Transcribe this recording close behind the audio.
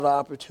The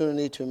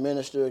opportunity to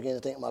minister again.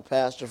 Thank my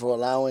pastor for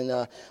allowing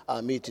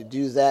me to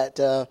do that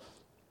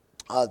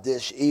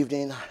this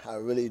evening. I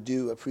really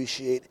do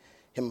appreciate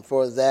him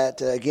for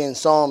that. Again,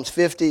 Psalms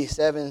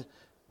 57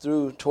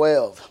 through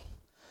 12.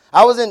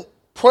 I was in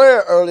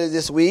prayer earlier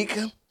this week,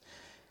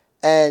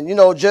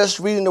 and just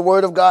reading the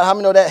Word of God. How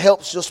many know that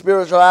helps your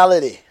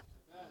spirituality?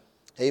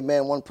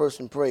 Amen. One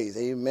person prays.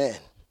 Amen.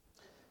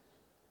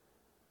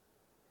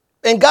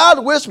 And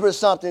God whispered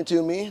something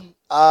to me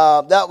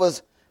that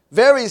was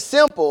very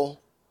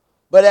simple,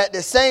 but at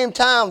the same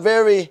time,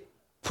 very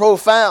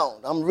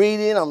profound. I'm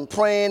reading, I'm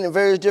praying, and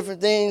various different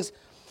things.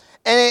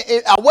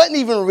 And I wasn't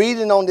even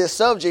reading on this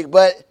subject,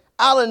 but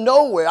out of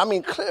nowhere,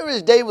 clear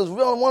as day was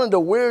really one of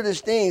the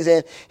weirdest things.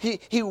 And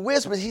he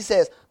whispers, he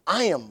says,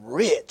 I am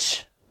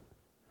rich.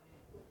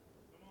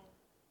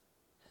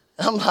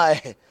 I'm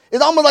like,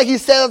 it's almost like he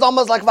said, it's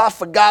almost like if I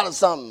forgot or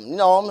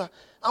something.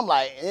 I'm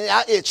like,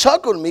 it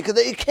chuckled me because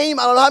it came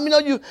out. How many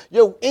know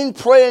you're in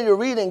prayer and you're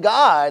reading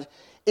God?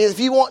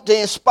 If you want to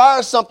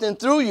inspire something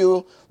through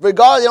you,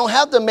 regardless, it don't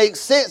have to make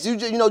sense. You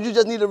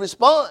just need to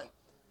respond.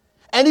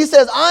 And he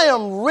says, I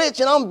am rich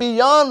and I'm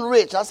beyond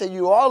rich. I said,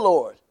 you are,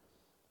 Lord.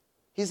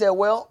 He said,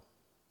 well,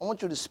 I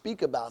want you to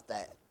speak about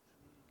that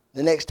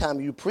the next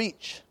time you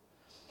preach.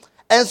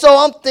 And so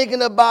I'm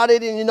thinking about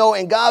it,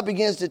 and God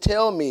begins to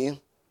tell me,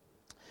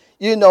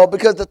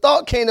 because the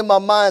thought came to my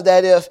mind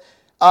that if,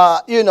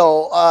 I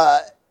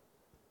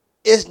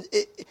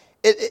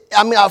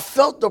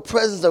felt the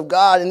presence of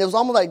God, and it was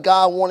almost like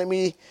God wanted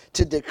me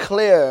to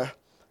declare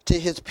to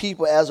his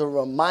people as a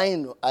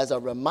reminder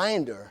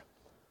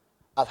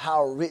of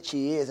how rich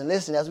he is. And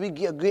listen, as we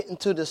get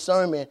into the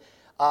sermon,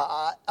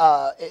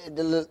 the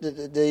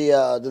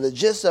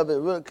gist of it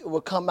really will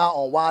come out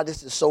on why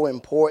this is so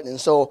important. And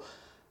so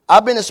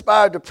I've been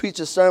inspired to preach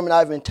a sermon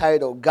I've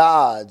entitled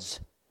God's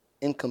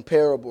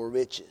Incomparable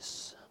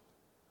Riches.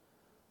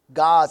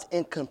 God's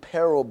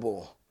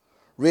incomparable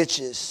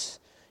riches.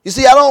 You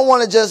see, I don't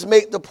want to just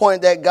make the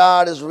point that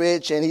God is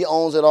rich and he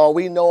owns it all.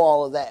 We know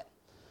all of that.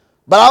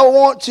 But I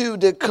want to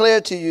declare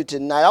to you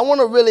tonight, I want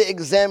to really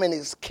examine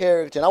his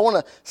character. And I want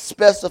to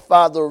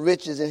specify the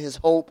riches in his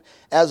hope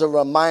as a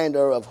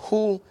reminder of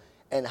who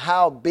and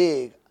how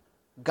big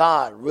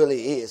God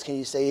really is. Can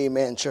you say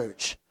amen,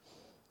 church?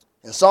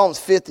 And Psalms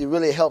 50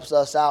 really helps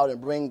us out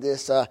and bring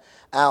this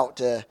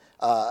out,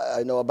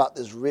 about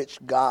this rich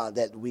God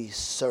that we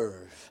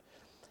serve.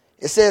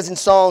 It says in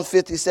Psalms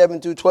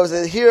 57 through 12, it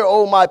says, hear,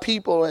 O my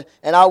people,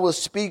 and I will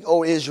speak,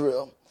 O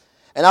Israel.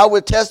 And I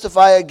will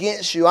testify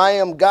against you. I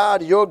am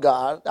God, your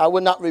God. I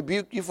will not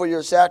rebuke you for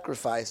your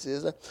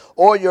sacrifices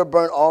or your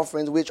burnt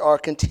offerings, which are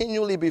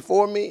continually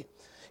before me.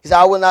 He said,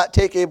 I will not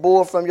take a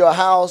bull from your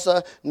house,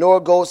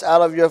 nor goats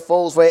out of your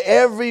folds. For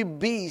every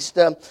beast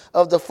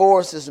of the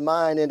forest is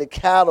mine, and the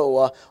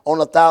cattle on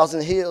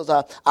 1,000 hills.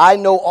 I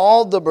know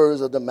all the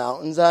birds of the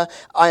mountains,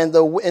 and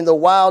the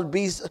wild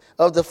beasts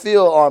of the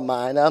field are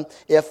mine.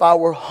 If I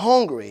were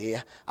hungry,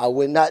 I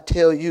would not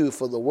tell you,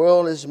 for the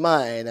world is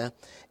mine,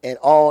 and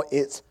all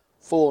its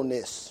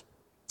fullness.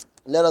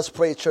 Let us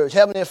pray, church.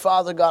 Heavenly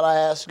Father, God, I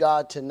ask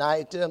God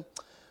tonight,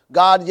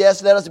 God,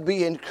 yes, let us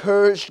be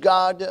encouraged,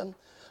 God.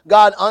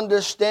 God,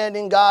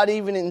 understanding, God,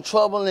 even in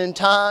troubling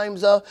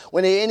times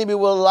when the enemy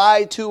will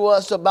lie to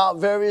us about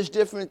various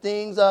different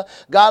things. God,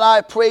 I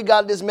pray,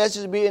 God, this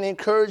message be an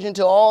encouragement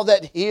to all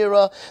that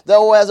hear,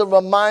 though as a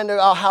reminder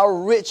of how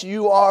rich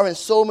you are in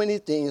so many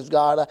things,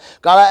 God.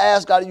 God, I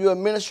ask, God, you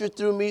minister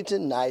through me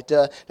tonight,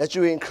 that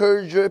you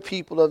encourage your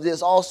people of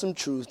this awesome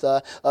truth,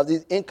 of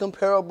these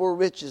incomparable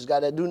riches,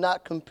 God, that do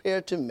not compare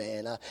to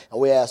man. And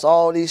we ask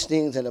all these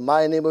things in the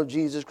mighty name of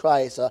Jesus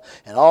Christ.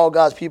 And all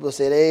God's people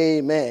said,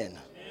 amen.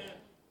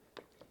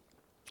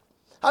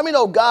 How many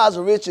know God's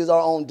riches are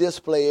on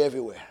display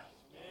everywhere?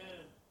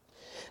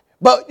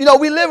 But,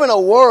 we live in a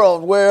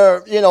world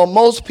where,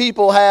 most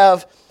people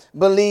have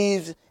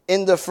believed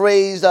in the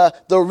phrase, the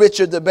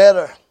richer the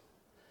better.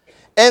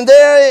 And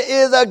there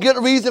is a good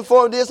reason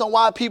for this and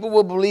why people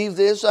will believe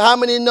this. So how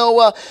many know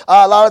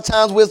a lot of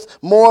times with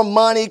more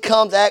money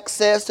comes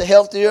access to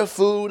healthier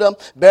food,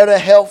 better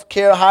health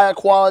care, higher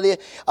quality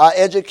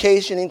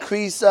education,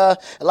 increased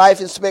life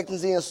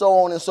expectancy, and so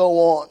on and so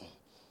on.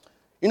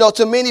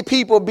 To many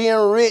people, being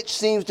rich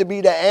seems to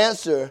be the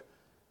answer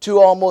to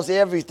almost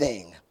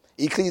everything.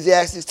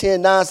 Ecclesiastes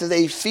 10:9 says,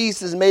 a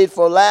feast is made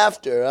for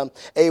laughter,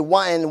 and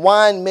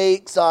wine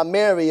makes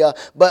merry,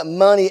 but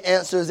money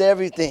answers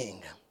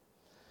everything.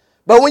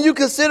 But when you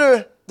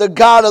consider the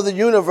God of the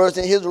universe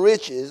and his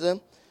riches,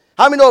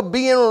 how many know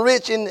being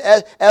rich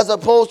as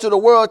opposed to the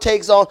world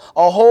takes on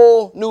a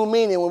whole new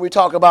meaning when we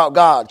talk about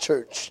God,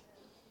 church?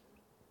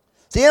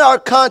 See, in our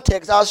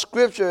context, our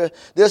scripture,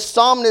 this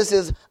psalmist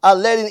is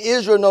letting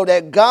Israel know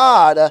that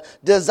God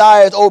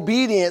desires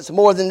obedience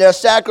more than their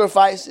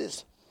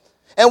sacrifices.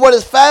 And what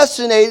is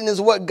fascinating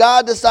is what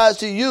God decides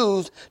to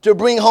use to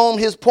bring home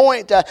his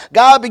point.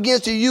 God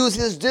begins to use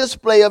his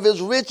display of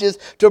his riches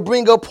to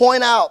bring a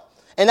point out.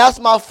 And that's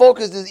my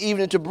focus this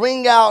evening, to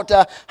bring out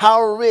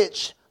how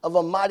rich of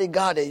a mighty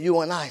God that you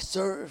and I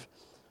serve.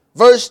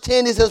 Verse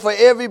 10, he says, for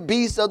every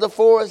beast of the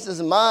forest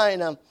is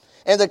mine,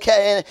 and the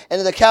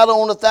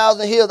cattle on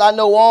 1,000 hills. I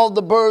know all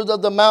the birds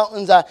of the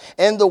mountains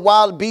and the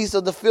wild beasts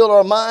of the field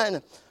are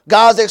mine.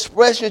 God's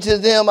expression to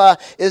them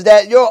is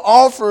that your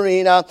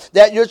offering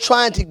that you're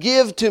trying to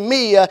give to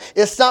me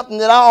is something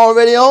that I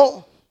already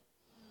own.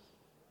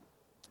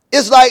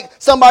 It's like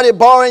somebody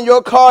borrowing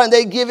your car and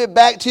they give it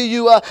back to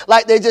you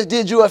like they just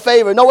did you a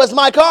favor. No, it's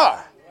my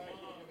car.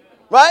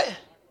 Right?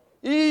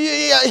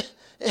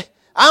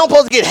 I'm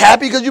supposed to get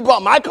happy because you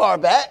brought my car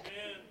back.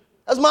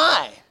 That's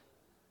mine.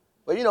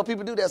 But,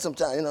 people do that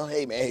sometimes.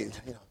 Hey, man,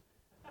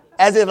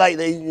 as if like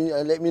they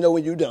let me know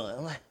when you're done.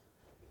 I'm like,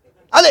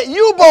 I let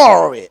you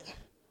borrow it.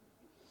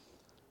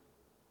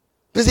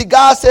 But see,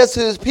 God says to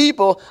his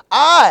people,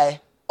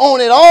 I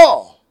own it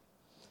all.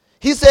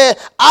 He said,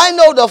 I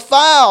know the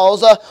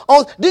fowls.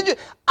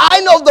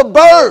 I know the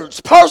birds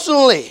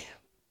personally.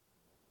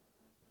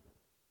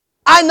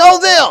 I know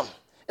them.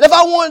 And if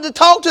I wanted to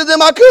talk to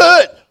them, I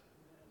could.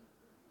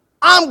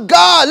 I'm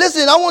God.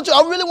 Listen, I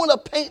really want to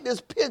paint this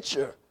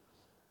picture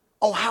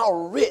on how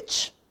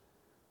rich.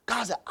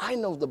 God said, I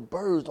know the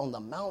birds on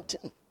the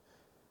mountain.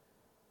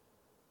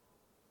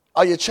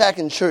 Are you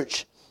tracking,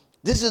 church?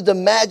 This is the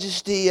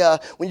majesty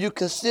when you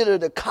consider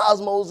the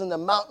cosmos and the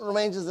mountain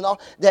ranges and all,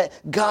 that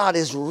God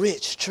is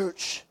rich,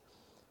 church.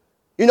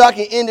 I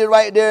can end it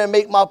right there and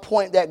make my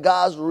point that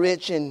God's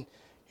rich and,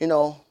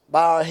 bow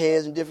our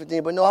heads and different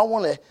things. But no, I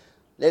want to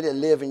let it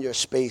live in your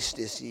space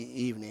this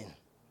evening.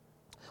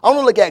 I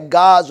want to look at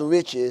God's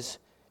riches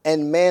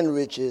and man's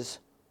riches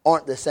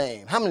aren't the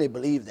same. How many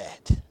believe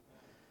that?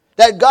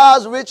 That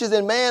God's riches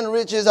and man's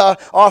riches are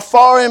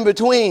far in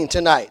between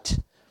tonight.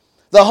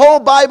 The whole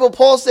Bible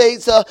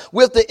pulsates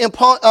with the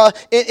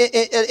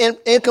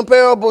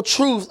incomparable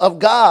truth of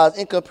God's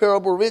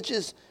incomparable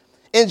riches.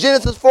 In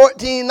Genesis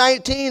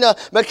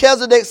 14:19,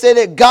 Melchizedek said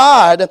that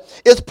God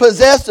is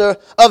possessor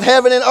of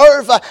heaven and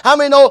earth. How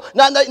many know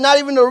not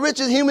even the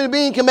richest human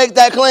being can make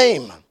that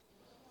claim?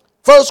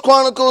 1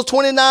 Chronicles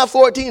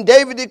 29:14,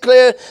 David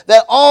declared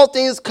that all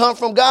things come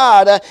from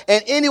God,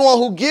 and anyone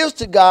who gives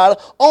to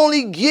God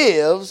only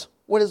gives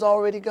what is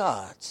already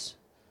God's.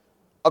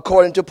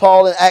 According to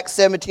Paul in Acts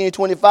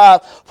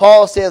 17:25,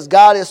 Paul says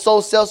God is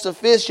so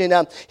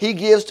self-sufficient, he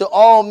gives to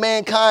all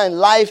mankind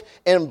life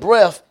and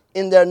breath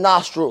in their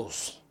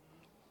nostrils.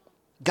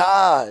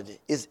 God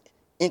is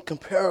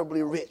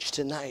incomparably rich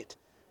tonight.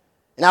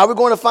 Now we're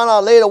going to find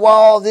out later why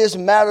all this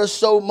matters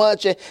so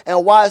much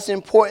and why it's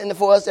important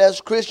for us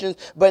as Christians.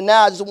 But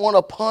now I just want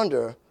to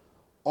ponder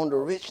on the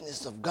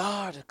richness of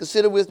God.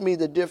 Consider with me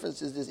the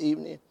differences this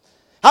evening.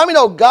 How many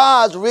know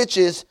God's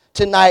riches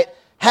tonight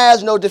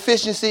has no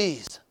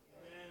deficiencies?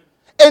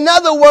 In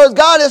other words,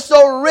 God is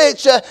so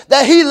rich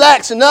that he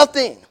lacks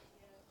nothing.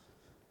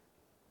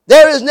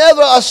 There is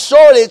never a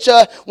shortage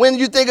when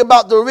you think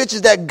about the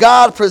riches that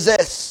God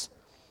possesses.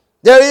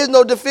 There is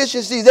no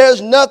deficiency. There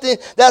is nothing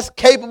that's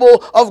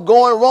capable of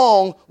going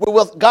wrong with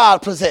what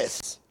God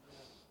possesses.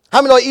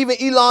 How many know even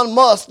Elon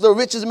Musk, the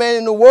richest man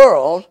in the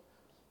world,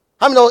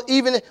 how many know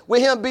even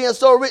with him being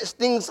so rich,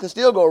 things can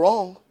still go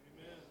wrong?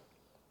 Amen.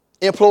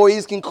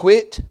 Employees can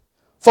quit.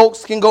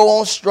 Folks can go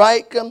on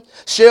strike.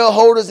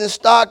 Shareholders in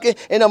stock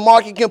in the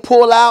market can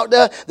pull out.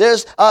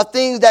 There's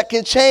things that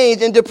can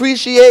change and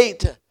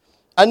depreciate.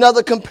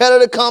 Another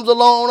competitor comes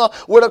along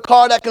with a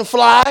car that can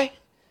fly.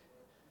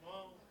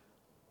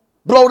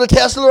 Blow the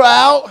Tesla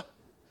out.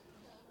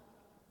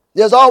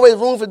 There's always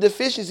room for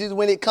deficiencies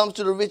when it comes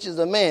to the riches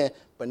of man,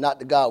 but not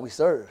the God we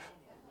serve.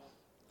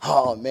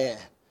 Oh, man.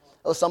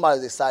 Oh,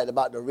 somebody's excited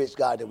about the rich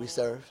God that we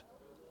serve.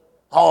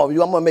 Oh, I'm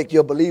going to make you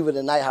a believer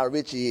tonight how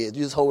rich he is.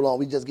 You just hold on.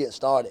 We just getting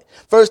started.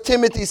 1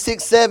 Timothy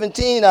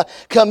 6:17,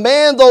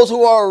 command those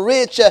who are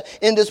rich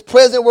in this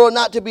present world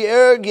not to be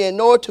arrogant,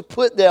 nor to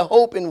put their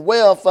hope in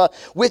wealth,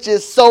 which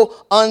is so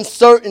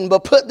uncertain,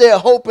 but put their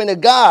hope in a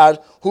God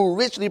who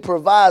richly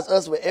provides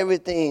us with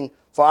everything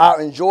for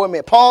our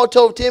enjoyment. Paul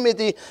told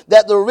Timothy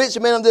that the rich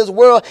men of this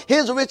world,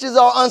 his riches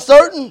are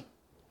uncertain.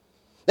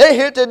 They're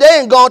here today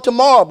and gone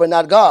tomorrow, but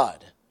not God.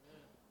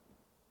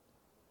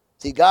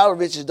 See, God's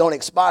riches don't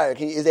expire.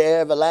 Is they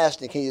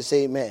everlasting? Can you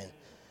say amen?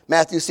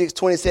 Matthew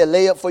 6:20 said,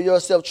 lay up for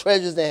yourself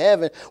treasures in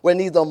heaven where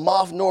neither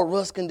moth nor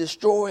rust can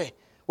destroy,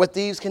 where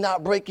thieves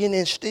cannot break in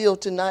and steal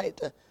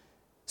tonight.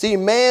 See,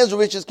 man's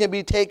riches can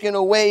be taken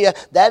away.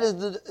 That is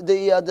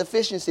the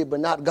deficiency, but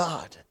not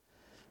God.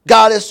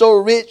 God is so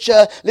rich.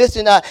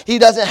 He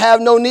doesn't have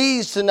no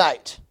needs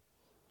tonight.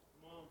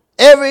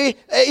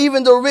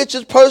 Even the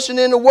richest person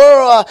in the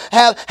world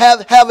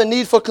have a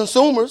need for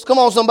consumers. Come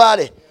on,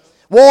 somebody.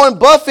 Warren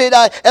Buffett,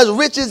 as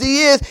rich as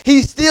he is,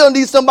 he still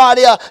needs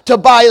somebody to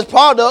buy his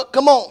product.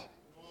 Come on.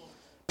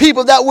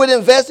 People that would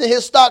invest in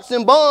his stocks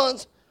and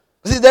bonds.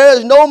 See, there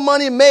is no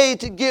money made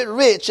to get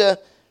rich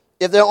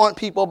if there aren't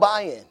people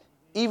buying.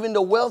 Even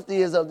the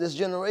wealthiest of this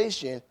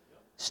generation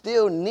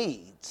still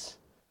needs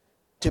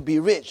to be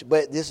rich.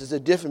 But this is the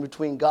difference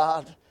between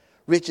God,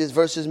 riches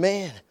versus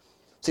man.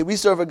 See, we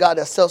serve a God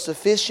that's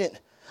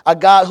self-sufficient, a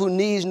God who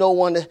needs no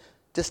one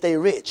to stay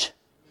rich.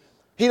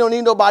 He don't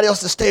need nobody else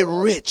to stay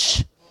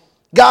rich.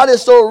 God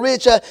is so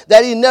rich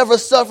that he never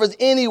suffers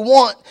any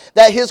want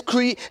that his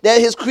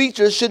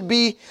creatures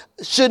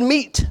should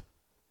meet.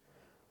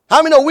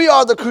 How many know we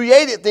are the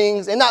created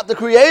things and not the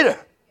creator?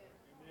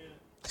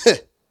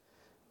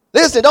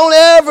 Listen, don't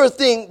ever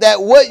think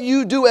that what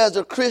you do as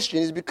a Christian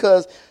is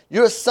because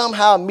you're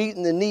somehow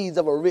meeting the needs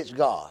of a rich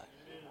God.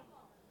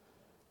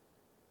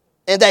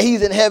 And that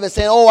he's in heaven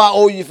saying, oh, I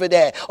owe you for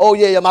that. Oh,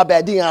 yeah, my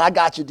bad. Dion, I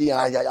got you,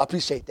 Dion. I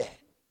appreciate that.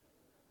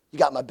 You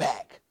got my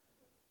back.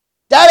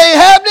 That ain't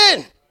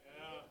happening.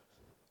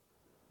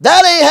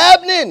 That ain't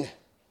happening.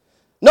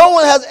 No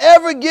one has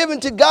ever given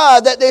to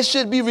God that they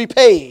should be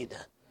repaid.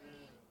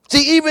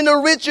 See, even the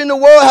rich in the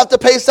world have to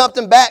pay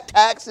something back,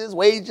 taxes,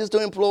 wages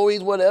to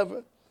employees,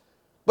 whatever.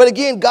 But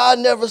again, God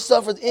never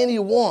suffers any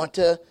want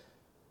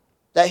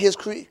that his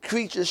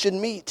creatures should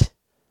meet.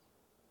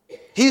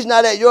 He's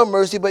not at your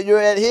mercy, but you're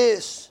at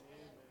his.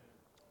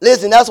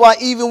 Listen, that's why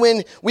even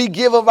when we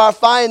give of our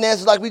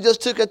finances, like we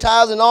just took a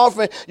tithes and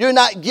offering, you're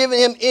not giving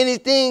him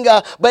anything,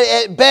 but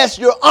at best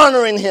you're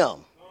honoring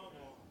him.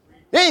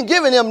 You ain't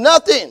giving him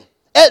nothing.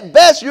 At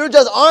best, you're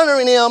just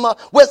honoring him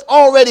what's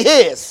already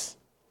his.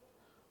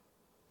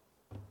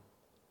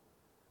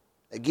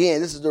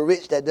 Again, this is the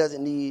rich that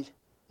doesn't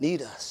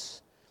need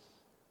us.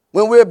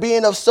 When we're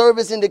being of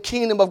service in the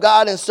kingdom of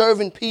God and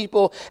serving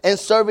people and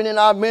serving in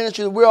our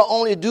ministry, we're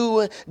only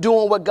doing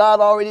what God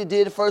already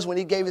did first when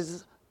he gave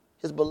his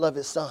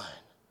beloved son.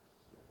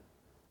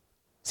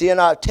 See, in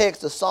our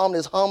text, the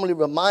psalmist humbly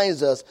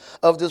reminds us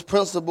of this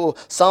principle.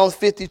 Psalms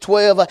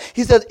 50:12.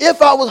 He says,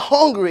 if I was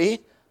hungry,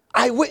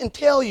 I wouldn't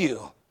tell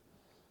you.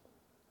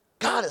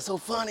 God is so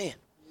funny.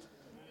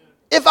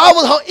 If I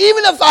was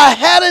even if I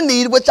had a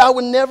need, which I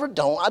would never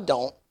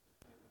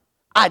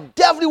I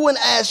definitely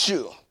wouldn't ask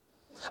you.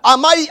 I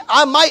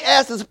might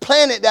ask this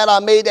planet that I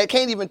made that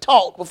can't even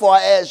talk before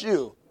I ask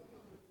you.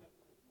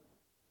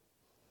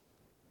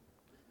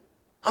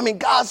 I mean,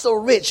 God's so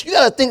rich. You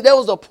got to think there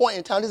was a point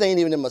in time, this ain't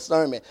even in my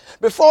sermon,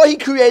 before he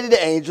created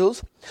the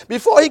angels,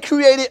 before he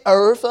created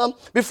earth,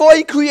 before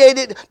he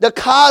created the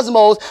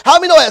cosmos. How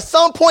many know at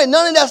some point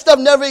none of that stuff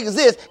never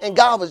exists and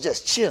God was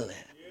just chilling?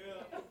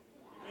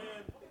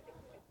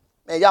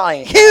 Man, y'all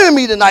ain't hearing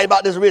me tonight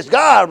about this rich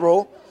God,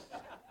 bro.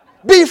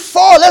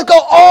 Before, let's go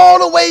all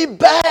the way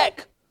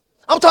back.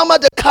 I'm talking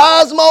about the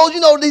cosmos.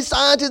 You know, these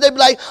scientists, they be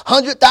like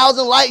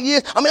 100,000 light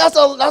years. I mean, that's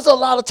a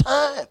lot of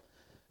time.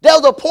 There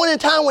was a point in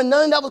time when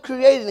none of that was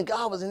created and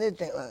God was in this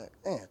thing like,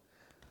 man.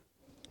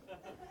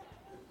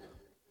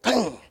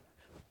 Boom.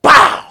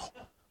 Bow.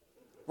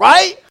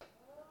 Right?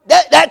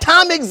 That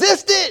time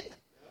existed.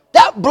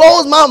 That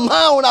blows my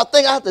mind when I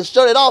think I have to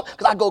shut it off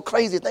because I go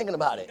crazy thinking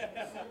about it.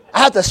 I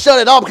have to shut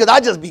it off because I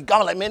just be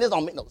gone like, man, this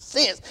don't make no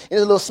sense in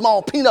this little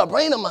small peanut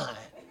brain of mine.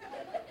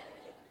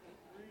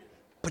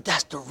 But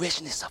that's the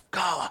richness of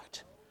God.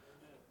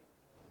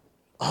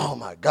 Oh,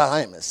 my God,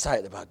 I am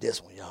excited about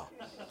this one, y'all.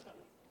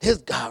 This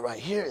God right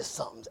here is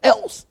something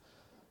else.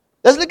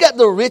 Let's look at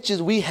the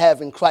riches we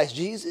have in Christ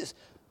Jesus.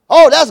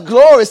 Oh, that's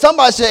glory.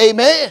 Somebody say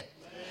amen.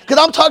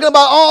 Because I'm talking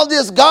about all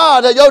this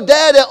God, your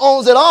dad that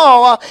owns it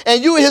all,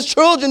 and you his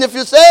children if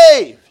you're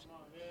saved.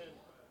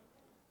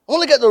 I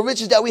want to look at the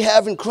riches that we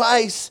have in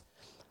Christ.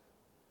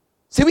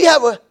 See, we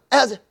have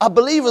as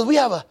believers, we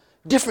have a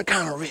different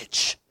kind of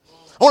rich.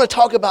 I want to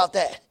talk about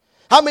that.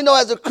 How many know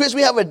as a Christian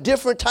we have a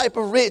different type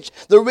of rich?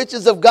 The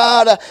riches of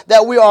God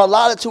that we are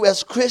allotted to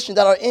as Christians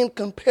that are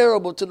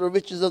incomparable to the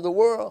riches of the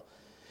world.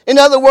 In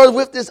other words,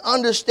 with this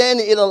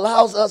understanding, it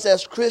allows us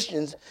as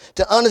Christians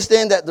to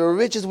understand that the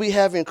riches we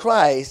have in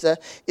Christ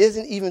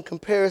isn't even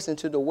comparison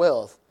to the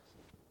wealth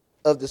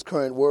of this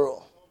current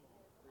world.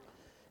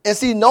 And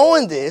see,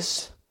 knowing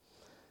this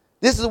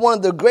is one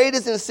of the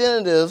greatest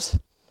incentives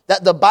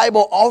that the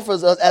Bible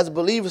offers us as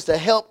believers to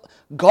help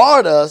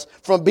guard us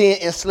from being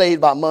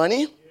enslaved by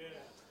money.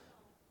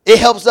 It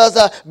helps us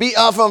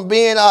from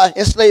being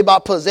enslaved by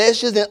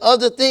possessions and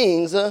other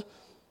things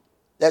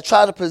that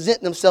try to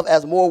present themselves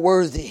as more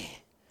worthy.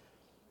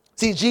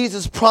 See,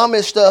 Jesus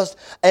promised us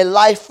a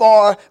life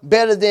far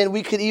better than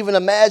we could even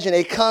imagine.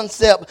 A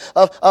concept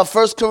of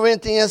 1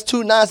 Corinthians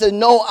 2:9 says,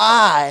 no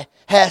eye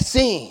has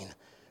seen,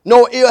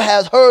 no ear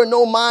has heard,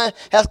 no mind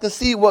has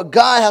conceived what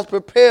God has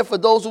prepared for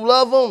those who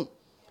love him.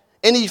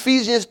 In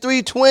Ephesians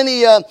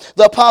 3:20,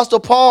 the Apostle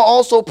Paul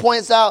also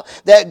points out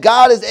that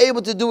God is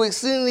able to do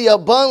exceedingly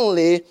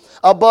abundantly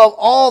above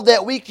all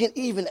that we can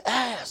even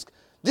ask.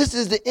 This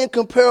is the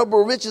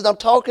incomparable riches I'm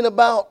talking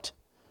about.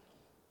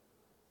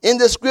 In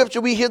the scripture,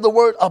 we hear the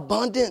word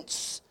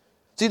abundance.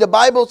 See, the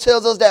Bible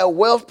tells us that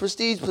wealth,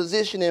 prestige,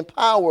 position, and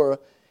power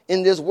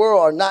in this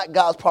world are not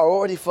God's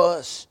priority for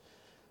us.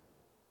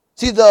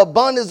 See, the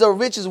abundance of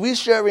riches we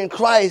share in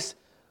Christ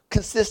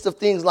consists of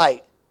things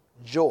like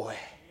joy.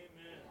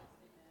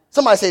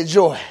 Somebody say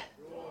joy.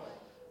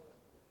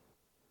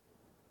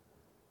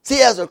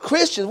 See, as a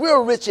Christian,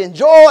 we're rich in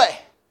joy. I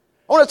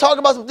want to talk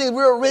about some things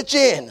we're rich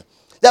in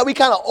that we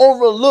kind of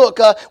overlook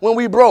when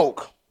we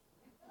broke.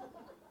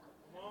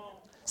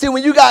 See,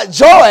 when you got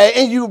joy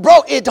and you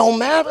broke, it don't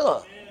matter.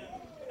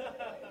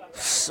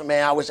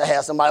 Man, I wish I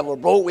had somebody who was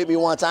broke with me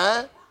one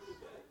time.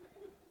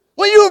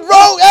 When you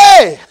broke,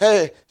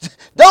 hey,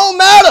 don't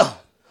matter.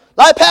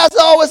 Like Pastor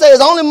always says,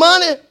 it's only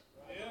money.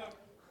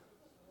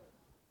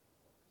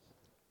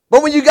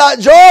 But when you got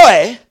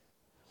joy,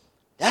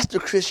 that's the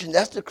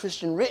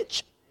Christian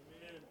rich.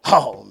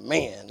 Oh,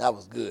 man, that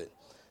was good.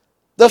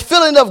 The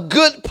feeling of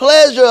good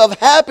pleasure, of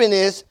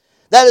happiness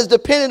that is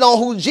dependent on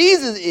who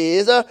Jesus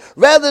is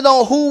rather than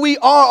on who we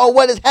are or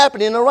what is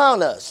happening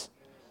around us.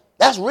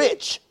 That's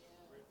rich.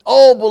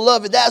 Oh,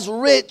 beloved, that's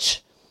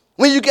rich.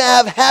 When you can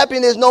have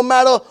happiness no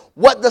matter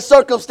what the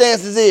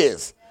circumstances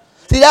is.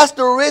 See, that's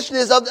the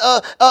richness of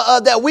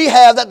that we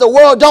have that the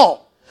world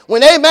don't.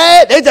 When they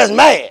mad, they just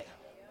mad.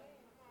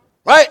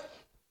 Right?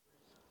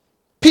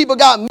 People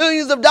got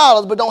millions of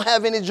dollars but don't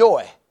have any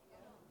joy.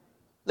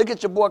 Look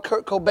at your boy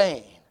Kurt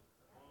Cobain.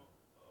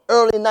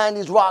 Early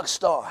 90s rock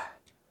star.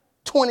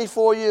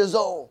 24 years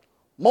old.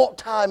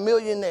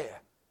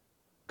 Multi-millionaire.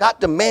 Got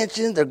the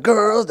mansion, the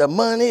girls, the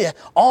money,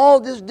 all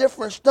this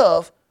different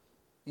stuff.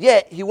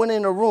 Yet he went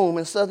in a room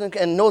in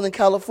Northern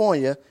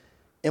California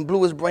and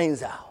blew his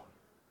brains out.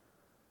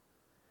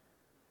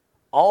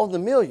 All the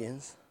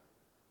millions,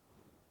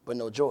 but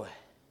no joy.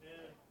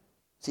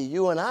 See,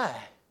 you and I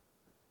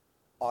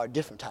are a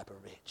different type of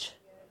rich.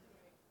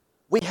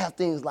 We have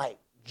things like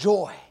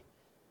joy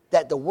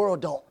that the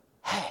world don't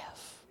have.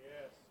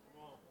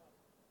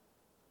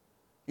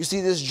 You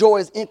see, this joy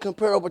is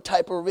incomparable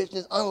type of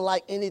richness,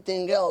 unlike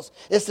anything else.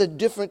 It's a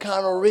different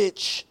kind of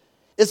rich.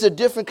 It's a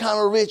different kind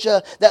of rich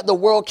that the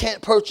world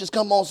can't purchase.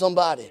 Come on,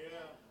 somebody.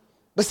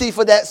 But see,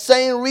 for that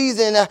same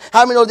reason,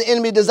 how many know the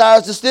enemy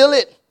desires to steal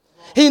it?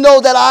 He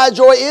knows that our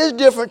joy is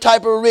different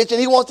type of rich,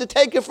 and he wants to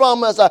take it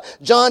from us.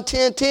 John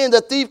 10:10, the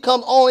thief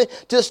comes only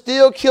to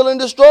steal, kill, and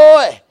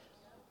destroy.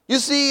 You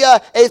see, a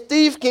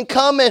thief can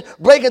come and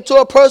break into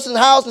a person's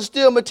house and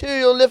steal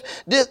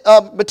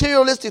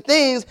materialistic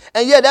things,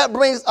 and yet that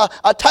brings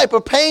a type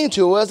of pain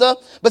to us.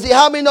 But see,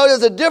 how many know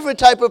there's a different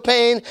type of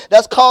pain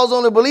that's caused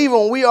on the believer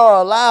when we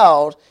are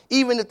allowed,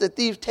 even if the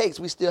thief takes,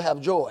 we still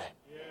have joy.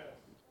 Yeah.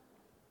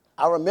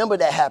 I remember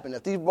that happened. A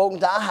thief broke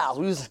into our house.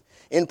 We was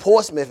in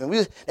Portsmouth,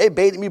 and they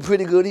baited me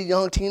pretty good. These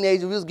young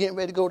teenagers, we was getting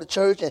ready to go to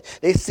church, and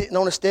they sitting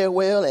on the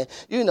stairwell, and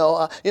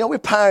we're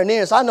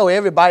pioneers, so I know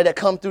everybody that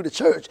come through the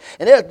church,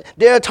 and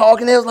they're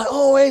talking. They was like,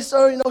 "Oh, hey,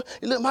 sir, you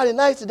look mighty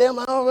nice today." I'm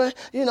like, "All right,"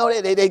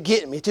 they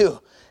getting me too.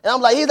 And I'm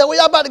like, he's like, "Where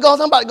y'all about to go?"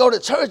 I'm about to go to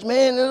church,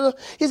 man.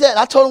 He said,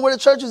 I told him where the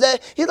church was at.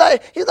 He's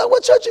like,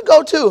 "What church you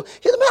go to?"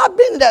 He said, "Man, I've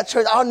been to that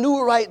church. I knew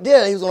it right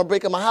there." He was gonna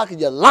break in my house. Cause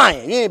you're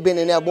lying. You ain't been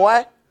in there,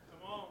 boy.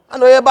 I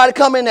know everybody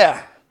come in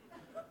there.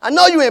 I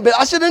know you ain't been.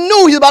 I should have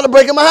knew he was about to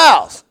break in my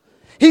house.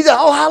 He said,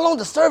 "Oh, how long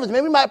the service,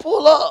 man? We might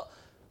pull up."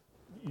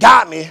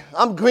 Got me.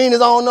 I'm green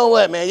as I don't know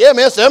what, man. Yeah,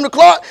 man, 7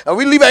 o'clock. And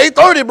we leave at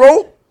 8:30,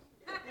 bro.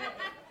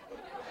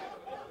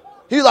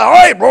 He's like, "All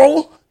right,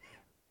 bro."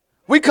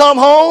 We come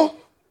home.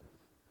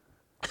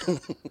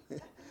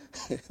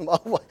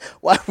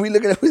 Why are we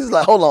looking at it? He's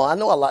like, "Hold on, I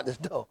know I locked this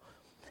door."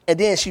 And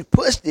then she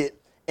pushed it.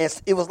 And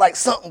it was like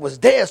something was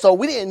there, so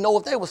we didn't know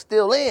if they were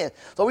still in.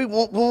 So we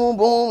boom, boom,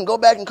 boom, go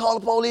back and call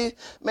the police.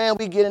 Man,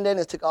 we get in there and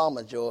it took all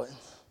my joy.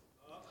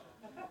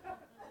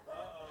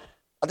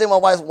 I think my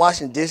wife was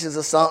washing dishes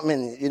or something,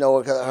 and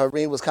her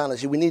ring was kind of.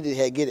 We needed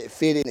to get it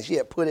fitted, and she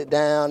had put it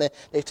down. And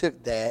they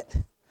took that.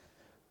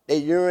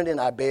 They urinated in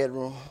our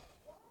bedroom.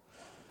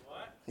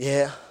 What?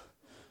 Yeah,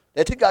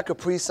 they took our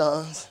Capri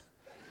Suns.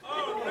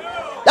 Oh,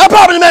 no. That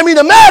probably made me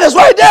the maddest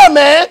right there,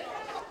 man.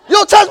 You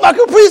don't touch my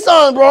Capri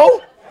Suns, bro.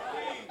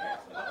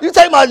 You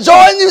take my joy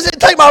and you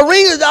take my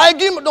ring. I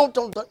give me, don't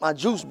touch my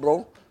juice,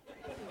 bro.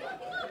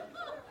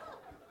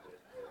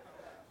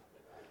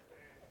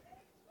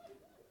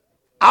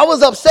 I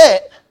was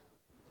upset,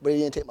 but he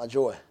didn't take my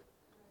joy.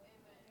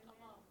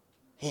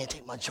 He didn't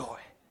take my joy.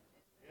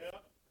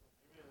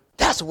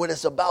 That's what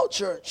it's about,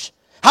 church.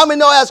 How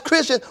many know as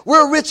Christians,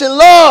 we're rich in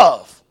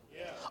love?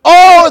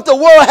 Oh, if the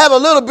world have a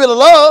little bit of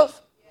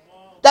love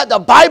that the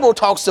Bible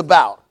talks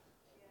about.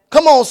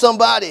 Come on,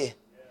 somebody.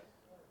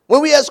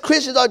 When we as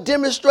Christians are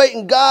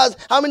demonstrating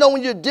how many know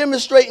when you're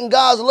demonstrating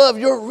God's love,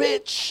 you're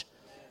rich?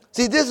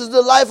 See, this is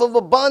the life of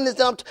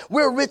abundance.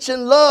 We're rich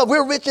in love.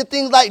 We're rich in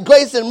things like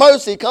grace and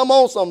mercy. Come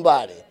on,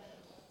 somebody.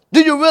 Do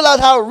you realize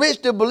how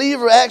rich the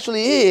believer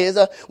actually is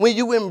when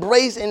you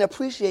embrace and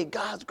appreciate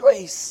God's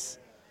grace?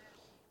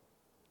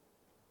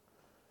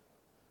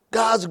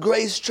 God's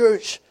grace,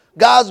 church.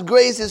 God's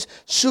grace is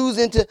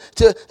choosing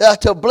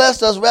to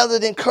bless us rather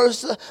than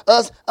curse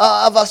us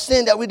of our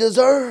sin that we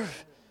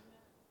deserve.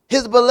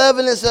 His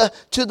benevolence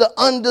to the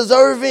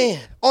undeserving.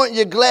 Aren't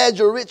you glad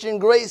you're rich in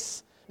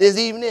grace this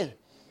evening?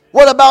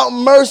 What about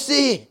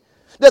mercy?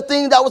 The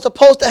thing that was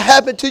supposed to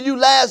happen to you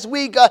last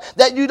week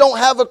that you don't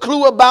have a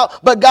clue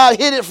about, but God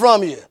hid it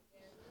from you.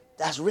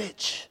 That's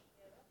rich.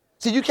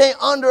 See, you can't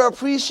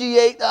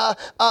underappreciate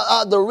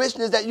the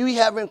richness that you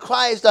have in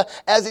Christ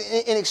as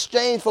in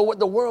exchange for what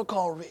the world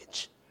calls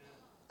rich.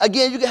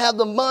 Again, you can have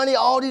the money,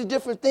 all these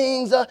different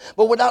things,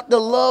 but without the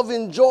love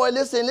and joy,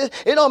 listen,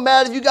 it don't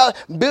matter if you got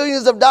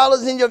billions of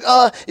dollars in your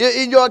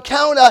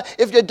account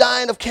if you're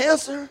dying of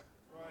cancer.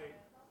 Right.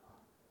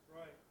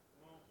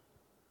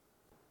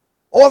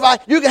 Or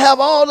you can have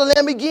all the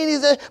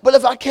Lamborghinis, but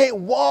if I can't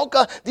walk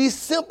these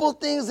simple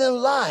things in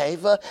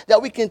life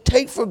that we can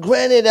take for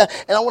granted,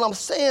 and what I'm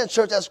saying,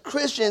 church, as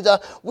Christians,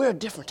 we're a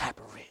different type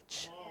of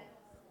rich.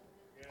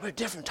 We're a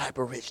different type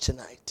of rich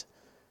tonight.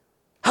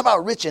 How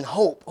about rich in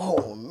hope?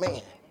 Oh,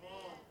 man.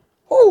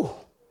 Whew.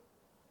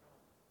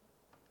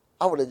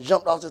 I would have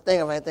jumped off the thing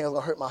if I didn't think I was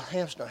going to hurt my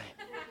hamstring.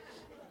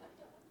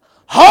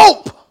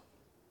 Hope.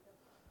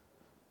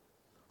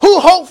 Who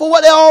hope for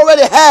what they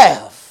already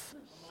have?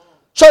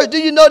 Church, do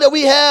you know that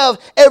we have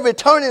a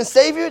returning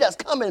Savior that's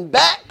coming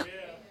back?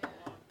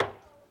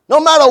 No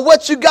matter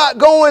what you got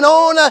going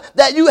on,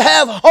 that you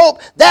have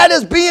hope. That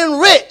is being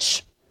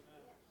rich.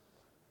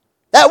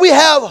 That we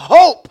have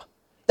hope.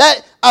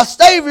 That our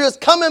Savior is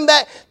coming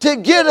back to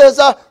get us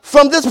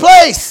from this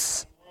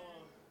place.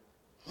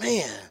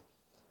 Man,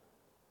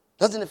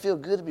 doesn't it feel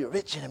good to be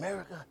rich in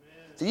America?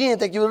 So you didn't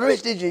think you were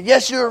rich, did you?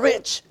 Yes, you're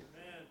rich.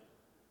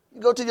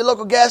 You go to your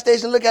local gas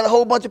station, look at a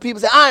whole bunch of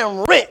people and say, I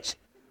am rich.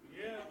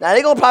 Now,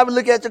 they're going to probably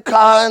look at your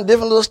car and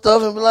different little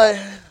stuff and be like,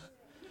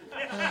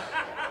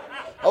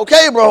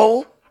 okay,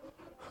 bro.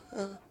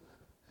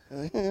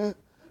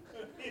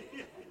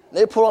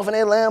 They pull off in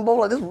their Lambo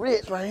like, this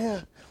rich right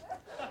here.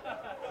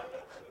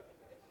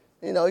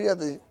 You know, you have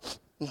to,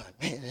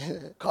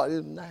 man, car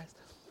is nice.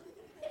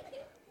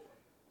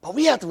 But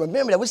we have to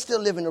remember that we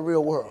still live in the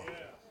real world.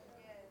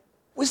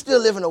 We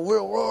still live in the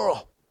real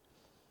world.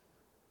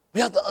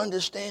 We have to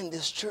understand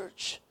this,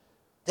 church,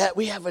 that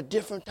we have a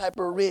different type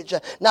of rich.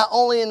 Not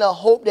only in the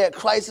hope that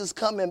Christ is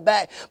coming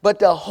back, but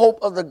the hope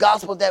of the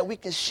gospel that we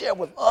can share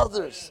with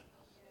others.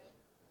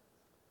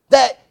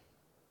 That,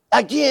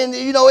 again,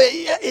 you know,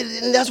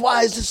 and that's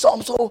why it's just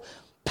I'm so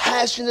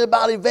passionate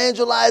about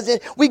evangelizing.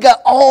 We got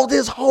all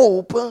this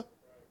hope.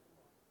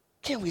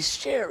 Can we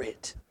share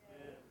it?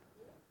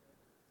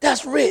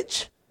 That's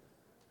rich.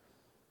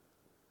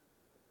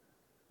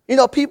 You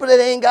know, people that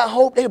ain't got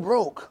hope, they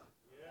broke.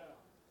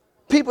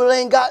 People that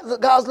ain't got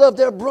God's love,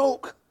 they're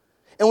broke.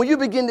 And when you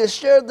begin to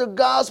share the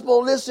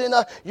gospel, listen,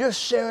 you're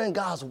sharing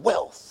God's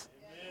wealth.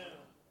 Amen.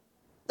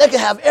 They can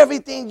have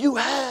everything you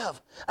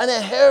have. An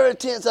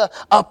inheritance,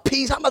 a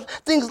peace. How much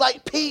things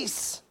like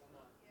peace?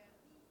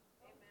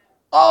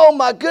 Oh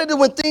my goodness,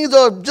 when things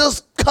are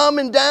just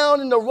coming down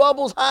and the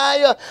rubble's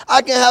higher,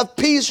 I can have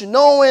peace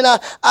knowing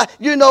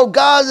you know,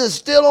 God is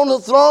still on the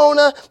throne,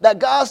 that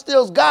God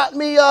still's got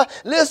me.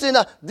 Listen,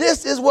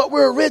 this is what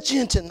we're rich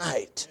in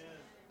tonight.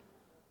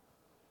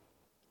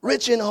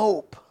 Rich in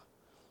hope.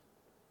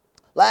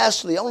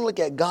 Lastly, I want to look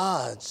at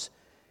God's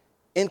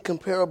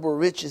incomparable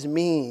riches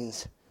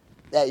means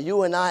that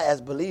you and I as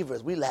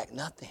believers, we lack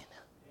nothing.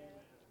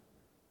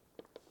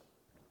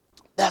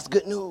 That's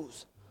good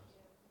news.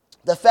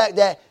 The fact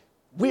that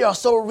we are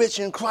so rich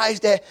in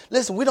Christ that,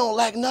 listen, we don't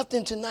lack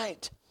nothing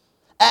tonight.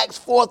 Acts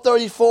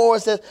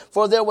 4:34 says,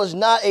 for there was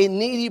not a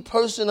needy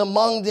person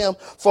among them,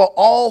 for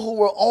all who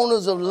were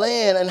owners of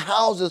land and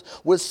houses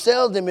would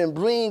sell them and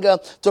bring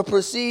to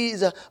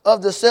proceeds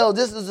of the sale.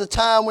 This is the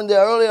time when the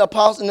early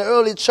apostles in the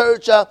early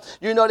church,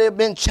 you know, they've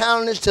been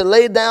challenged to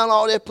lay down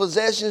all their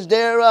possessions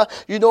there,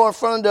 you know, in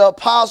front of the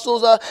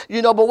apostles,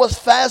 you know. But what's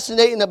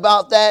fascinating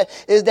about that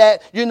is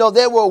that, you know,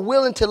 they were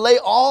willing to lay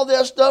all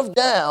their stuff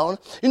down.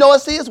 You know,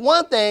 see, it's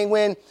one thing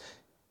when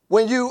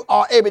you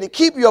are able to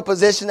keep your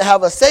possession and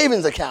have a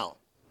savings account.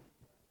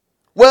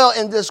 Well,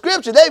 in the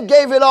scripture, they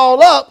gave it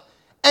all up,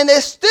 and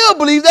they still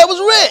believed they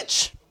was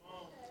rich.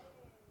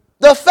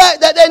 The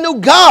fact that they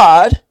knew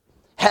God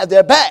had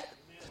their back.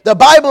 The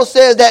Bible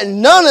says that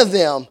none of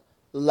them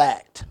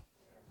lacked.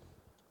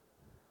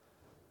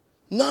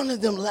 None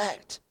of them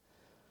lacked.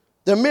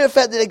 The mere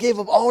fact that they gave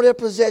up all their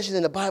possessions,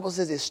 and the Bible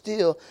says they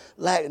still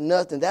lacked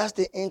nothing. That's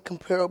the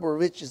incomparable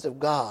riches of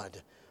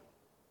God.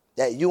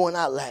 That you and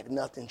I lack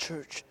nothing,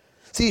 church.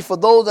 See, for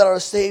those that are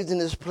saved in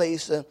this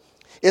place,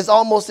 it's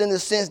almost in the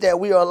sense that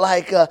we are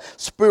like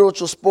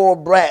spiritual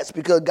spoiled brats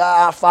because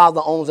God, our Father,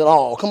 owns it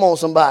all. Come on,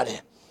 somebody.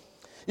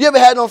 You ever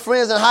had no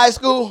friends in high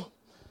school?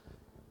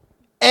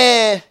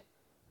 And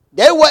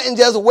they wasn't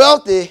just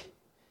wealthy.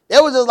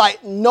 They were just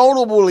like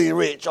notably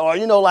rich, or,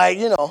 it's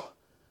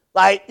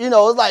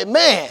like,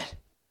 man.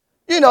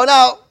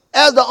 Now,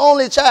 as the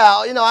only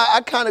child,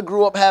 I kind of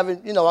grew up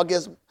having, I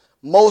guess,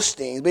 most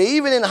things. But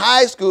even in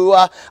high school,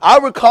 I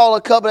recall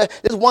a couple.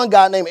 There's one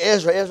guy named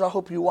Ezra. Ezra, I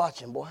hope you're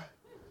watching, boy.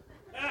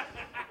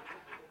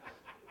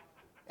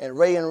 And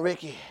Ray and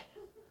Ricky,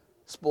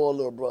 spoiled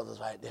little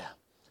brothers right there.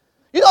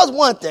 It's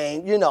one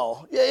thing,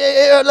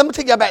 Yeah, let me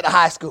take you back to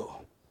high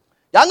school.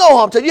 Y'all know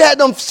who I'm telling you. You had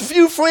them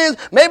few friends.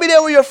 Maybe they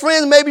were your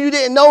friends. Maybe you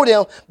didn't know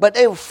them. But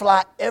they would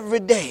fly every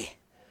day.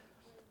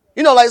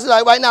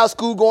 Like right now,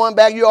 school going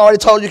back, you already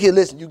told your kid,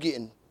 listen, you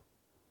getting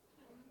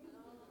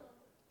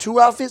 2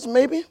 outfits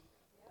maybe?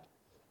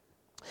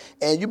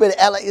 And you better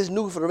act like it's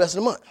new for the rest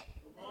of the month.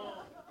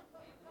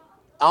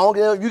 I don't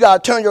care if you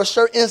got to turn your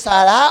shirt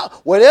inside out.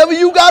 Whatever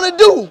you got to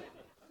do,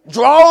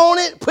 draw on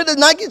it, put the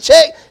Nike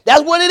check.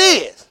 That's what it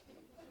is.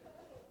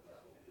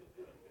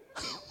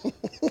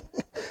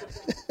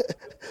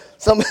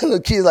 Some of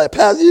the kids like,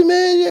 Pastor,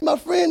 man, you ain't my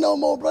friend no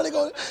more, bro.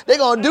 They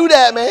gonna do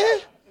that, man.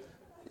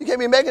 You can't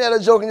be making that a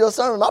joke in your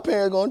sermon. My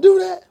parents going to do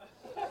that.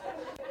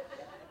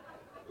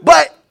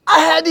 But I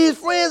had these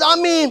friends,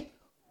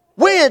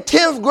 we're in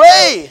 10th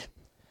grade.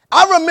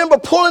 I remember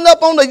pulling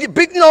up on the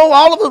big,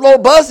 all of the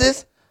little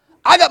buses.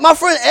 I got my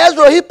friend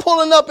Ezra, he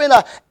pulling up in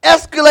a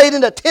Escalade in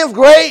the 10th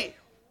grade.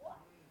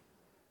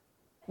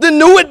 The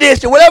new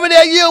edition, whatever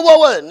that year, what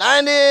was it,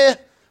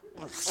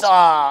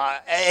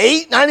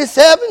 98,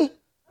 97?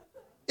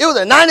 It was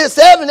a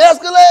 97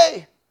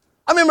 Escalade.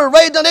 I remember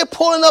Ray Dunn, they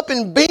pulling up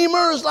in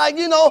Beamers, like,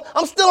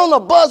 I'm still on the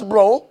bus,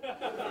 bro.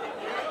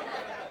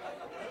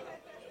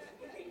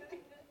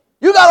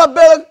 You got a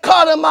better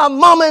car than my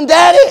mom and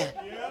daddy.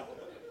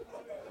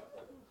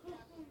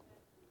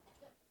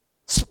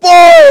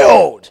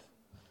 Spoiled.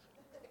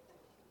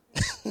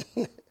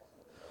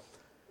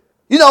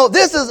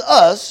 This is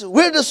us.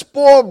 We're the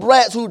spoiled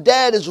brats whose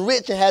dad is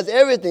rich and has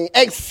everything,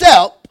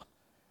 except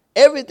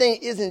everything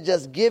isn't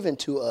just given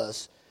to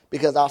us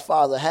because our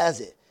Father has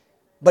it,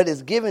 but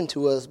it's given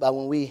to us by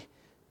when we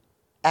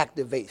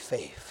activate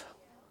faith.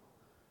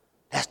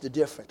 That's the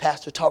difference.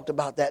 Pastor talked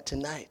about that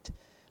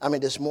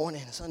this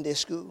morning in Sunday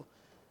school.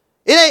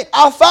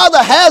 Our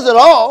Father has it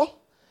all.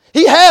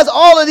 He has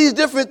all of these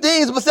different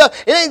things, but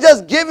it ain't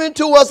just given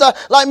to us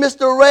like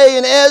Mr. Ray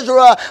and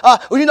Ezra.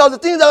 The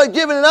things that are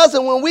given in us,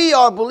 and when we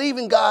are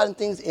believing God and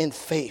things in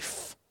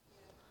faith.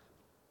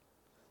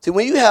 See,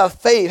 when you have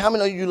faith, how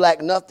many of you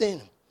lack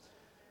nothing?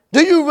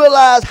 Do you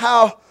realize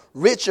how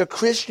rich a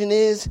Christian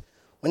is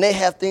when they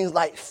have things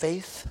like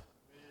faith?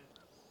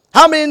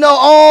 How many know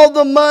all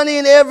the money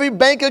in every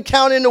bank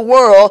account in the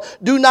world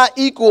do not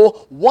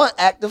equal one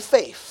act of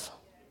faith?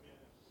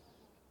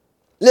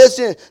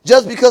 Listen,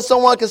 just because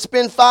someone can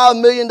spend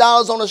 $5 million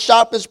on a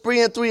shopping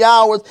spree in 3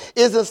 hours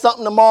isn't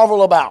something to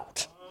marvel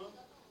about.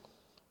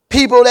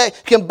 People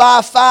that can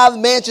buy 5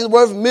 mansions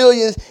worth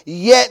millions,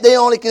 yet they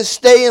only can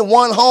stay in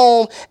one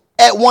home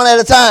at one at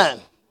a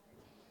time.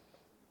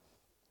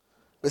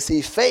 But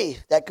see,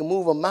 faith that can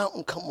move a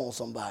mountain, come on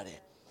somebody.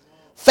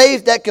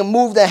 Faith that can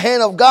move the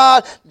hand of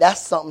God,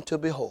 that's something to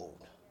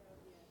behold.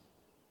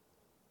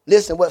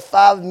 Listen, what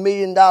 $5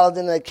 million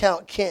in an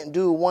account can't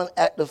do, one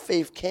act of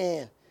faith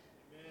can.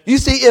 You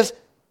see, if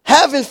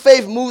having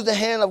faith moves the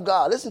hand of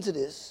God, listen to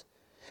this.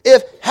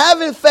 If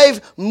having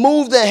faith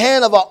moves the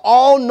hand of an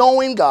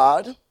all-knowing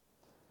God,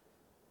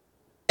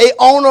 a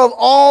owner of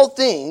all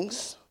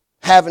things,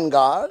 having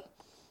God,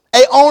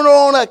 a owner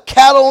on a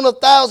cattle on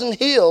 1,000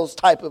 hills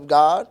type of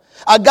God,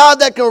 a God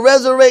that can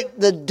resurrect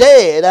the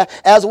dead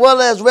as well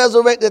as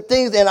resurrect the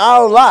things in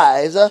our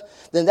lives,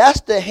 then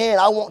that's the hand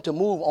I want to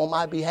move on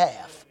my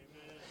behalf.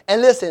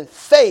 And listen,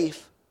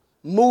 faith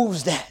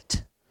moves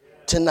that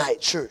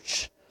tonight,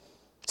 church.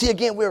 See,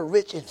 again, we're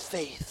rich in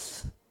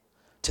faith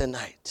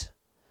tonight.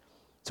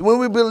 So when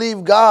we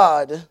believe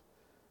God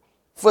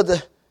for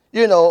the,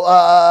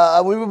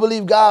 when we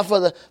believe God for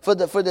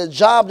the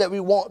job that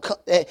we want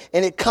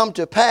and it come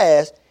to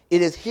pass,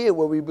 it is here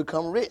where we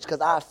become rich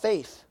because our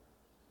faith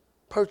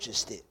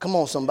purchased it. Come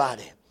on,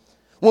 somebody.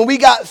 When we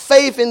got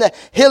faith in the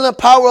healing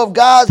power of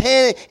God's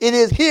hand, it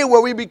is here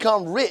where we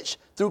become rich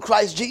through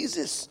Christ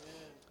Jesus.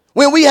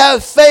 When we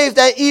have faith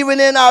that even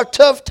in our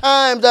tough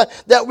times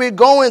that we're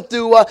going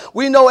through,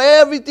 we know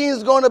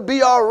everything's going to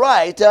be all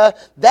right.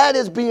 That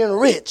is being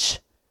rich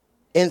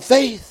in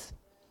faith.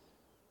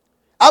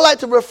 I like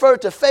to refer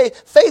to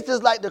faith. Faith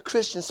is like the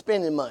Christian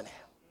spending money.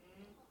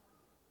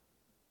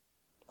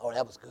 Oh,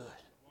 that was good.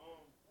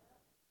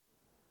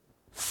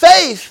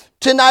 Faith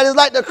tonight is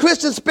like the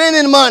Christian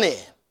spending money.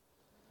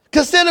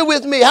 Consider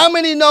with me, how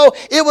many know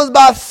it was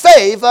by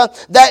faith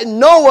that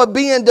Noah,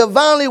 being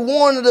divinely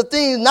warned of the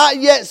things not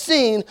yet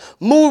seen,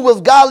 moved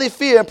with godly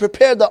fear and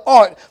prepared the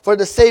ark for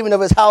the saving of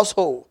his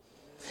household?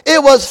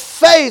 It was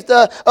faith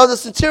of the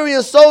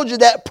centurion soldier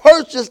that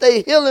purchased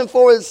a healing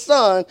for his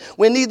son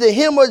when neither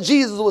him or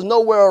Jesus was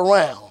nowhere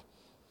around.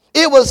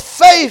 It was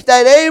faith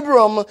that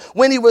Abram,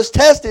 when he was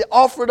tested,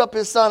 offered up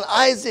his son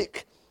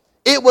Isaac.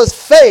 It was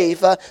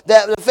faith that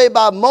the faith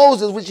by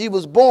Moses, which he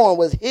was born,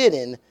 was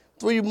hidden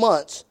 3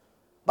 months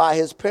by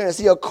his parents.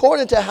 See,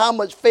 according to how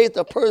much faith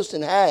a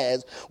person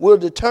has will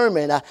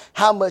determine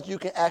how much you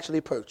can actually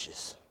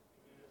purchase.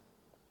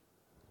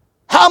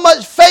 How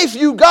much faith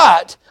you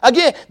got.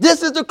 Again,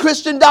 this is the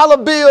Christian dollar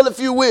bill,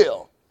 if you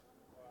will.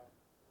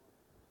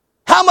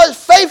 How much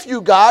faith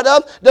you got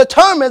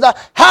determines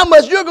how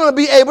much you're going to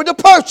be able to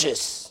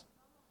purchase.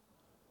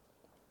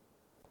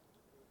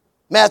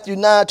 Matthew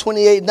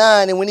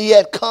 9:28-9, and when he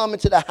had come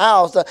into the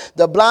house,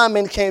 the blind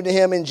men came to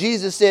him, and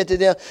Jesus said to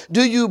them,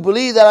 "Do you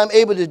believe that I'm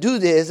able to do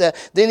this?"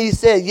 Then he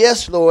said,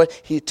 "Yes, Lord."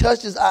 He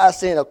touched his eyes,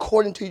 saying,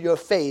 "According to your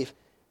faith,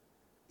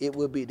 it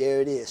will be."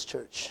 There it is,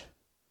 church.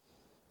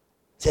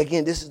 So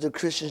again, this is the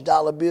Christian's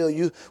dollar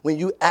bill. When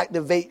you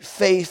activate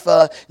faith,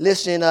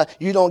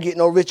 you don't get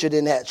no richer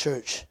than that,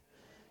 church.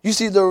 You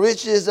see, the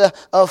riches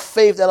of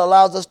faith that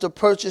allows us to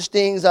purchase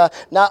things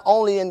not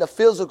only in the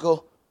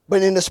physical,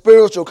 but in the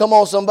spiritual. Come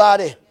on,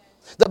 somebody.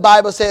 The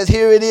Bible says,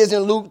 here it is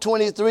in Luke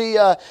 23,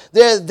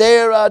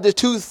 the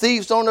two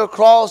thieves on the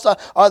cross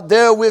are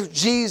there with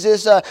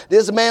Jesus.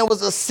 This man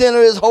was a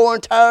sinner his whole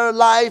entire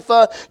life.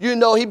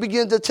 He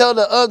began to tell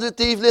the other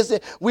thief, listen,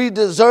 we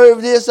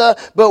deserve this,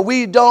 but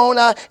we don't.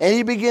 And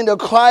he began to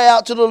cry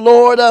out to the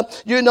Lord,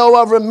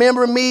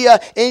 remember me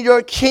in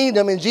your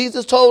kingdom. And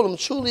Jesus told him,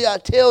 truly I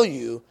tell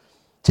you,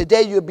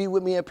 today you'll be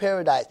with me in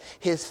paradise.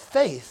 His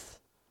faith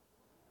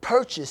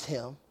purchased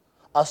him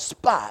a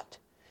spot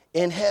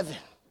in heaven.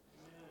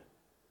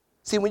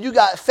 See, when you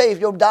got faith,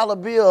 your dollar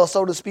bill,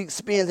 so to speak,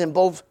 spins in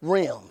both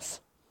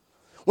realms.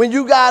 When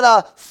you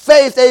got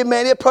faith,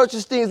 amen, it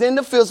purchases things in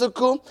the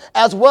physical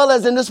as well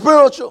as in the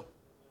spiritual.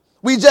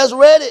 We just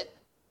read it.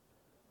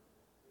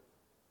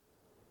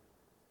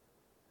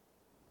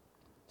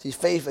 See,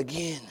 faith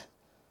again.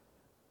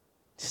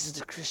 This is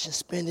the Christian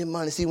spending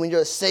money. See, when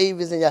your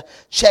savings and your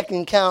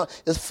checking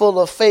account is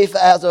full of faith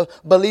as a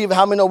believer,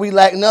 how many know we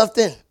lack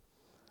nothing?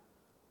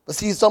 But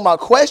see, so my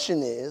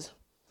question is,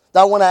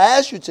 that I want to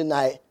ask you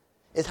tonight,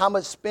 is how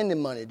much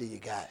spending money do you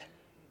got?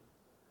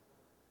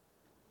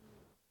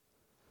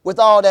 With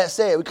all that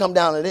said, we come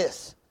down to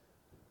this.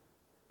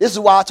 This is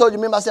why I told you,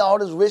 remember I said all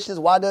this richness,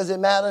 why does it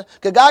matter?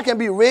 Because God can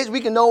be rich, we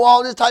can know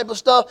all this type of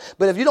stuff,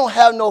 but if you don't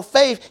have no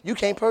faith, you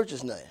can't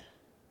purchase nothing.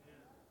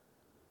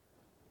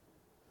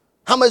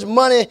 How much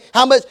money,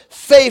 how much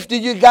faith do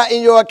you got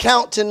in your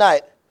account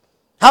tonight?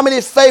 How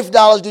many faith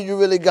dollars do you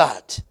really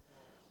got?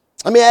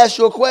 Let me ask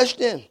you a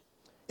question.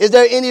 Is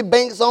there any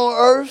banks on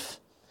earth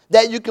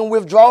that you can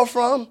withdraw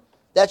from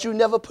that you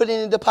never put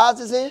any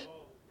deposits in?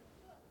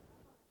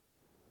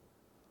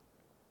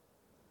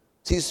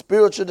 See,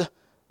 spiritual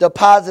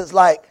deposits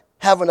like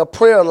having a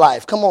prayer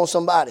life. Come on,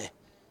 somebody.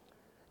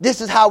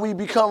 This is how we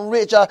become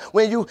rich.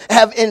 When you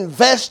have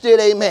invested,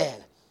 amen.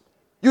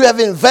 You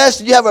have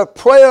invested, you have a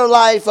prayer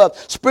life,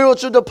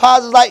 spiritual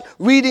deposits like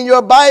reading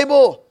your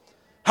Bible.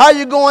 How are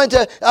you going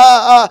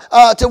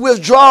to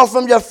withdraw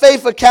from your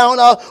faith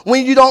account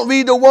when you don't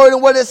read the word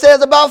and what it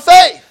says about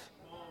faith?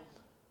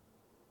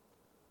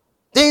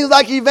 Things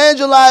like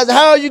evangelizing.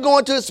 How are you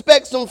going to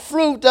expect some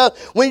fruit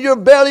when you're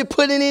barely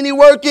putting any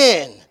work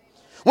in?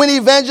 When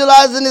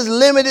evangelizing is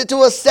limited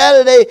to a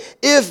Saturday,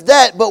 if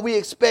that, but we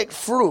expect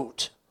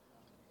fruit.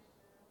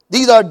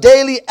 These are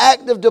daily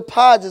active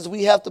deposits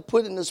we have to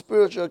put in the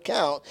spiritual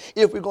account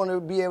if we're going to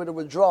be able to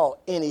withdraw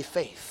any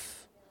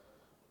faith.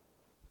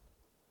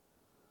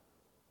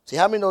 See,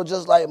 how many know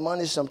just like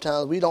money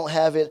sometimes, we don't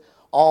have it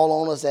all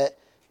on us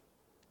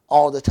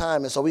all the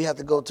time, and so we have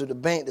to go to the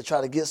bank to try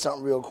to get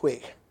something real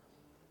quick.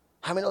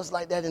 How many know it's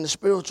like that in the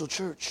spiritual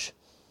church?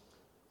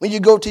 When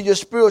you go to your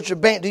spiritual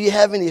bank, do you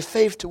have any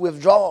faith to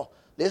withdraw?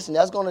 Listen,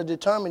 that's going to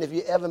determine if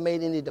you ever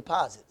made any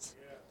deposits.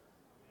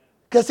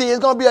 Because, see, it's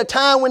going to be a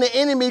time when the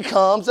enemy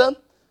comes,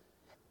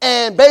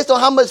 and based on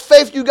how much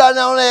faith you got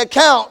on that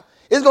account,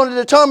 it's going to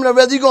determine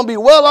whether you're going to be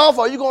well off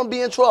or you're going to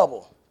be in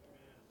trouble.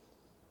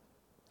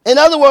 In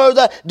other words,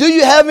 do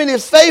you have any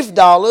faith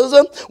dollars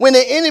when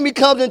the enemy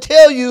comes and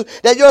tell you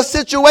that your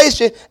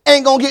situation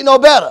ain't going to get no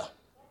better?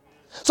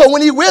 So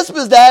when he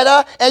whispers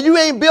that and you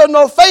ain't building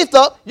no faith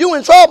up, you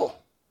in trouble.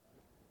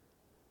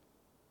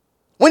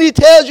 When he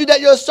tells you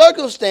that your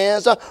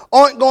circumstances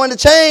aren't going to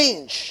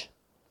change.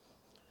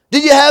 Do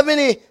you have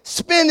any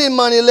spending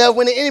money left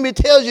when the enemy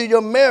tells you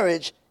your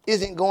marriage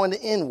isn't going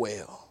to end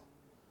well?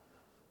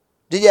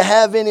 Do you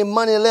have any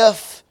money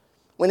left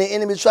when the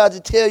enemy tries to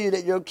tell you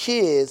that your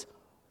kids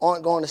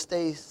aren't going to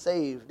stay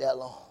saved that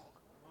long?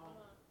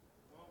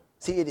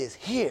 See, it is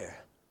here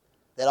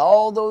that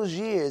all those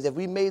years, if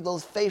we made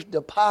those faith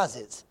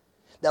deposits,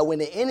 that when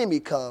the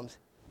enemy comes,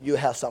 you'll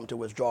have something to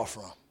withdraw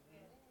from.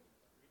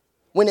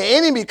 When the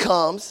enemy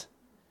comes,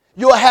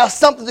 you'll have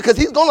something, because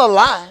he's going to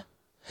lie.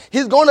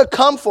 He's going to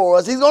come for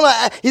us. He's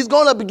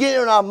going to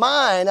begin in our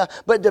mind.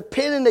 But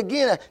depending,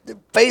 again, the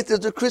faith is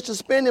the Christian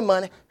spending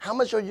money. How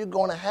much are you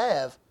going to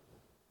have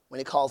when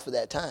it calls for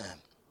that time?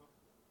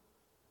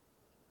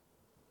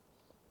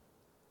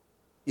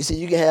 You see,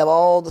 you can have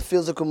all the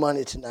physical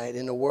money tonight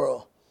in the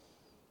world.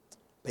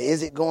 But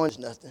is it going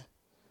to nothing?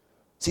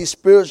 See,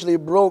 spiritually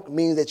broke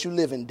means that you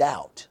live in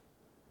doubt.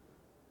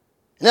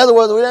 In other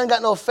words, we ain't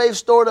got no faith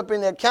stored up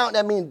in the account.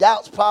 That means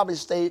doubt's probably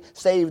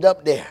saved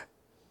up there.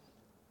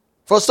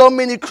 For so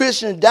many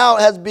Christians, doubt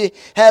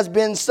has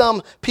been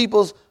some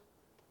people's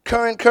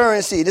current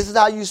currency. This is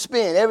how you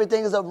spend.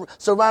 Everything is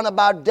surrounded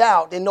by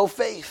doubt and no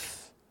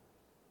faith.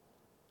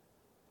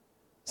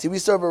 See, we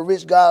serve a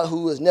rich God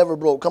who is never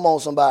broke. Come on,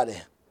 somebody.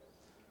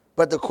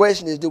 But the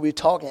question is, do we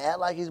talk and act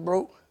like he's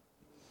broke?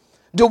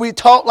 Do we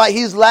talk like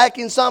he's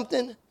lacking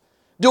something?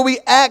 Do we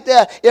act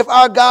as if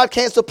our God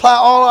can't supply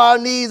all our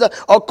needs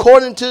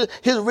according to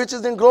his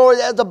riches and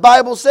glory, as the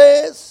Bible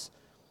says?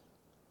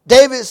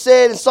 David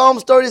said in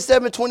Psalms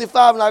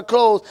 37:25, and I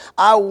close,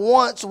 I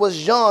once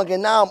was young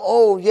and now I'm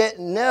old, yet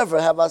never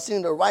have I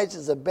seen the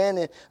righteous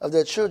abandoned of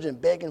their children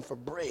begging for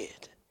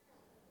bread.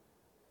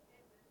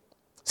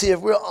 See, if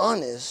we're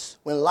honest,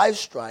 when life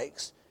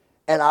strikes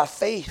and our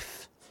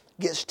faith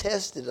gets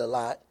tested a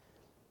lot,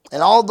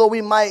 And although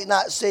we might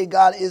not say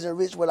God isn't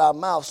rich with our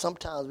mouth,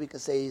 sometimes we can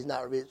say he's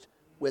not rich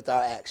with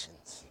our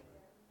actions.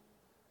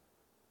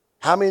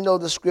 How many know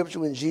the scripture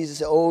when Jesus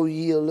said, "Oh,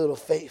 ye of little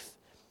faith"?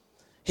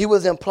 He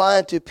was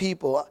implying to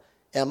people,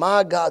 am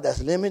I a God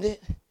that's limited?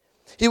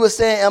 He was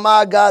saying, am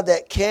I a God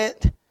that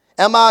can't?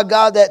 Am I a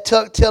God that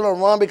tuck, tail,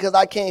 and run because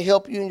I can't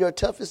help you in your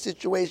toughest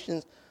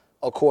situations?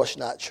 Of course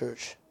not,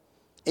 church.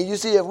 And you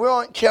see, if we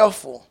aren't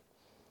careful,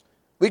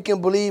 we can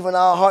believe in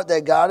our heart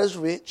that God is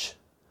rich.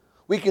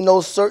 We can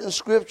know certain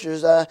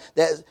scriptures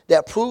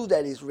that prove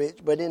that he's rich,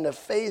 but in the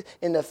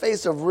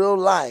face of real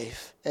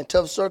life and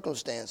tough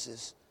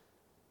circumstances,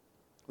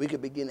 we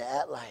could begin to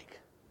act like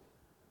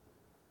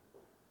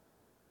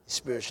he's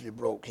spiritually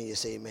broke. Can you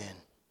say amen?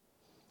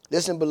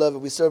 Listen, beloved,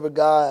 we serve a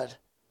God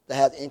that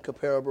has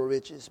incomparable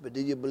riches, but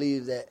do you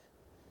believe that?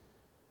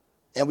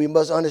 And we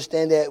must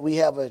understand that we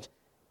have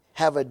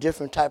a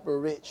different type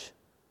of rich.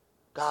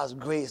 God's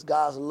grace,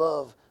 God's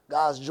love,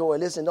 God's joy.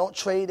 Listen, don't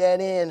trade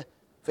that in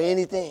for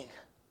anything.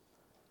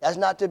 That's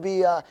not to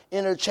be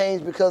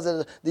interchanged because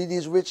of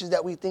these riches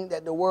that we think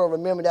that the world.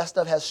 Remember, that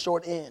stuff has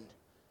short end.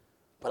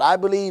 But I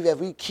believe if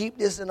we keep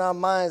this in our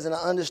minds and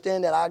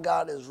understand that our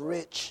God is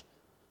rich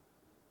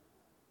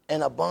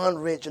and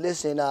abundant rich.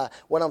 Listen,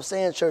 what I'm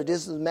saying, church,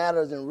 this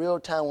matters in real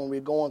time when we're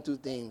going through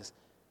things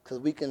because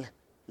we can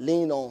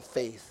lean on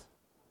faith,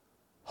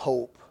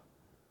 hope,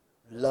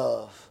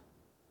 love,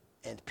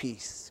 and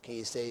peace. Can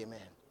you say amen?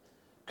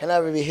 Can I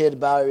have every head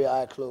bowed, every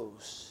eye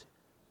closed?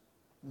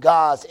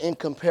 God's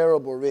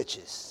incomparable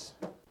riches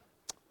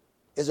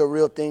is a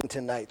real thing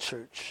tonight,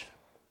 church.